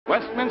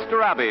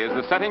Westminster Abbey is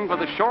the setting for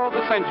the show of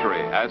the century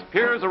as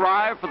peers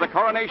arrive for the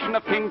coronation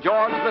of King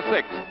George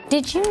VI.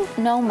 Did you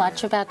know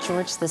much about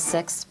George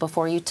VI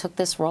before you took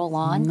this role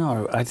on?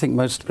 No, I think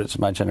most Brits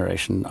of my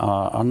generation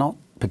are not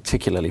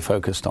particularly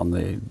focused on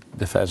the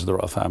affairs of the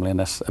royal family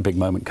unless a big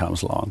moment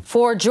comes along.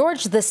 For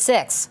George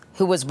VI,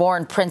 who was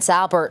born Prince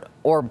Albert,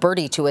 or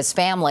Bertie to his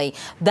family,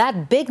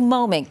 that big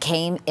moment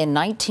came in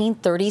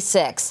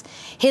 1936.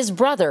 His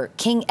brother,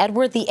 King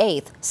Edward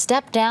VIII,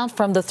 stepped down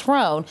from the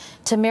throne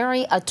to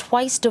marry a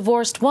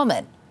twice-divorced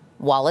woman,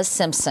 Wallis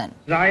Simpson.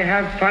 I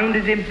have found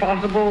it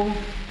impossible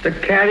to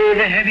carry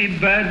the heavy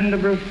burden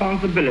of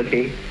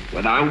responsibility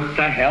without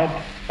the help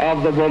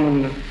of the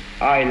woman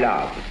I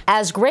love.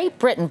 As Great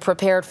Britain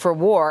prepared for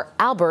war,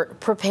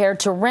 Albert prepared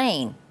to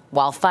reign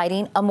while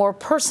fighting a more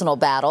personal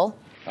battle.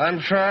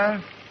 I'm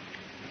sure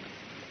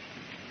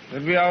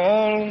that we are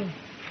all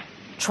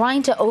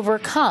trying to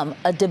overcome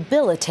a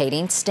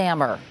debilitating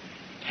stammer.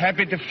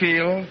 happy to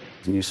feel.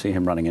 And you see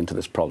him running into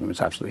this problem,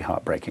 it's absolutely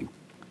heartbreaking.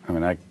 I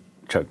mean, I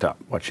choked up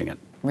watching it.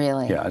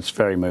 Really? Yeah, it's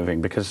very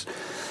moving because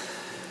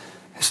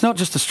it's not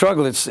just a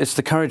struggle, it's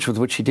the courage with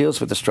which he deals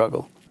with the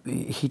struggle.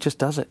 He just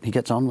does it, he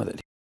gets on with it.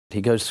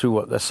 He goes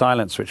through the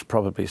silence, which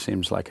probably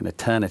seems like an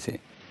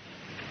eternity.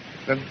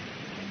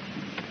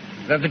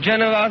 That the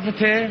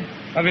generosity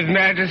of His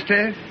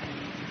Majesty.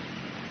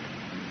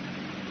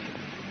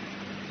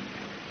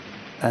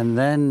 And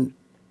then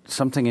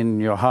something in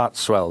your heart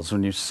swells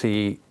when you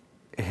see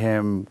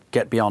him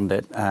get beyond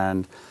it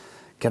and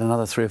get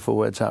another 3 or 4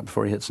 words out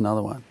before he hits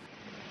another one.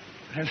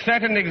 Has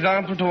set an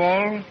example to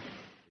all.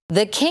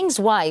 The king's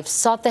wife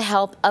sought the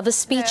help of a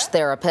speech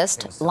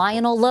therapist,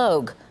 Lionel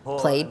Logue,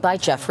 played by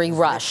Geoffrey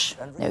Rush.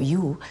 Now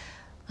you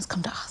must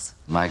come to us.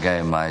 My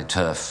game, my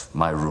turf,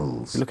 my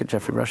rules. You look at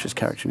Geoffrey Rush's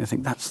character and you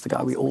think, that's the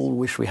guy we all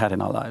wish we had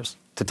in our lives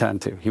to turn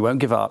to. He won't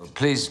give up.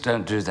 Please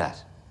don't do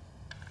that.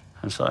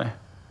 I'm sorry.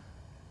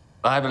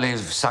 I believe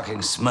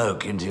sucking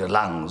smoke into your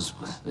lungs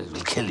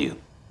will kill you.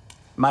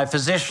 My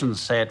physicians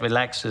say it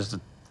relaxes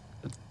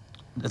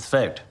the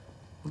throat.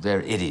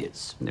 They're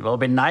idiots. They've all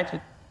been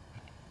knighted.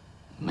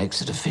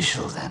 Makes it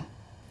official, then.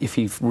 If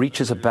he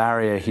reaches a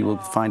barrier, he will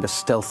find a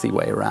stealthy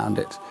way around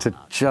it to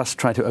just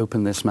try to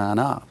open this man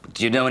up.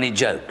 Do you know any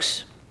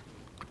jokes?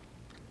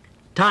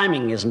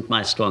 Timing isn't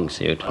my strong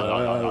suit.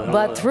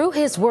 But through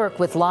his work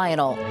with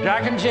Lionel,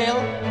 Jack and Jill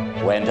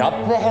went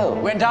up the hill.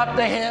 Went up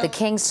the hill. the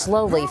king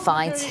slowly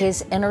finds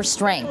his inner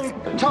strength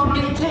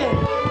Talking Ted.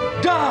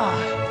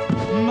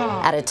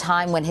 at a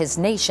time when his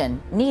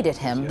nation needed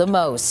him the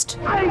most.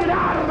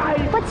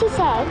 What's he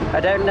say? I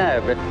don't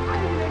know, but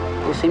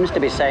he seems to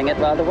be saying it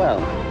rather well.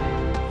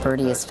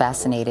 Bertie is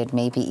fascinated,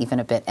 maybe even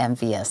a bit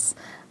envious,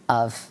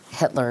 of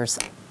Hitler's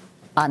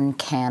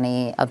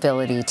uncanny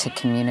ability to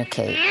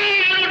communicate.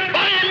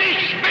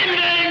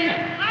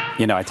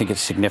 You know, I think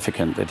it's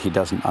significant that he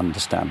doesn't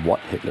understand what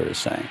Hitler is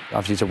saying.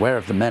 Obviously, he's aware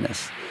of the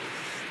menace,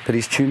 but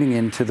he's tuning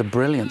into the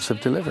brilliance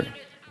of delivery,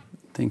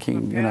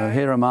 thinking, you know,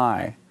 here am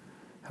I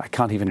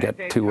can't even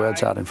get 2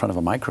 words out in front of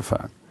a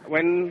microphone.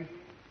 When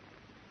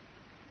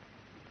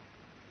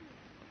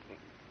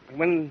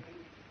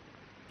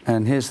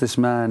And here's this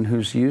man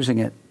who's using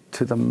it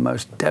to the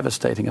most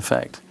devastating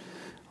effect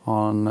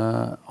on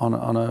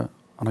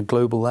a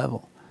global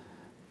level.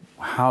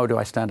 How do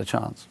I stand a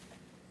chance?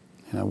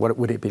 You know, what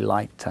would it be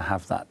like to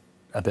have that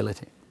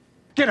ability?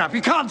 Get up,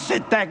 you can't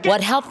sit there.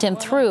 What helped him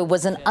through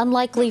was an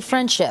unlikely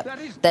friendship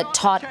that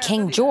taught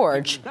King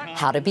George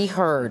how to be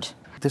heard.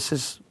 This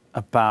is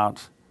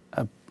about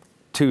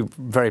 2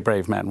 very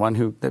brave men, one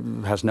who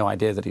has no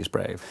idea that he's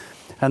brave,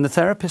 and the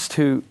therapist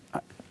who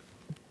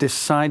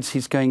decides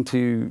he's going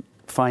to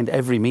find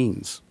every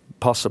means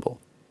possible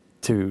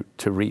to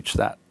reach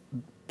that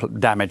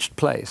damaged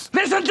place.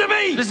 Listen to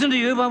me! Listen to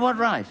you by what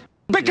right?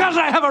 Because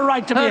I have a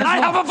right to be, and I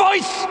have a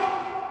voice!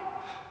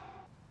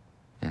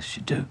 Yes,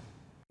 you do.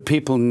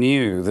 People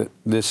knew that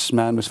this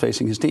man was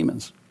facing his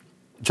demons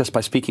just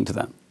by speaking to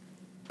them.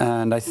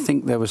 And I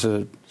think there was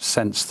a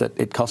sense that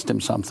it cost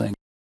him something.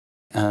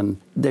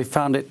 And they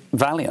found it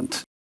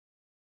valiant.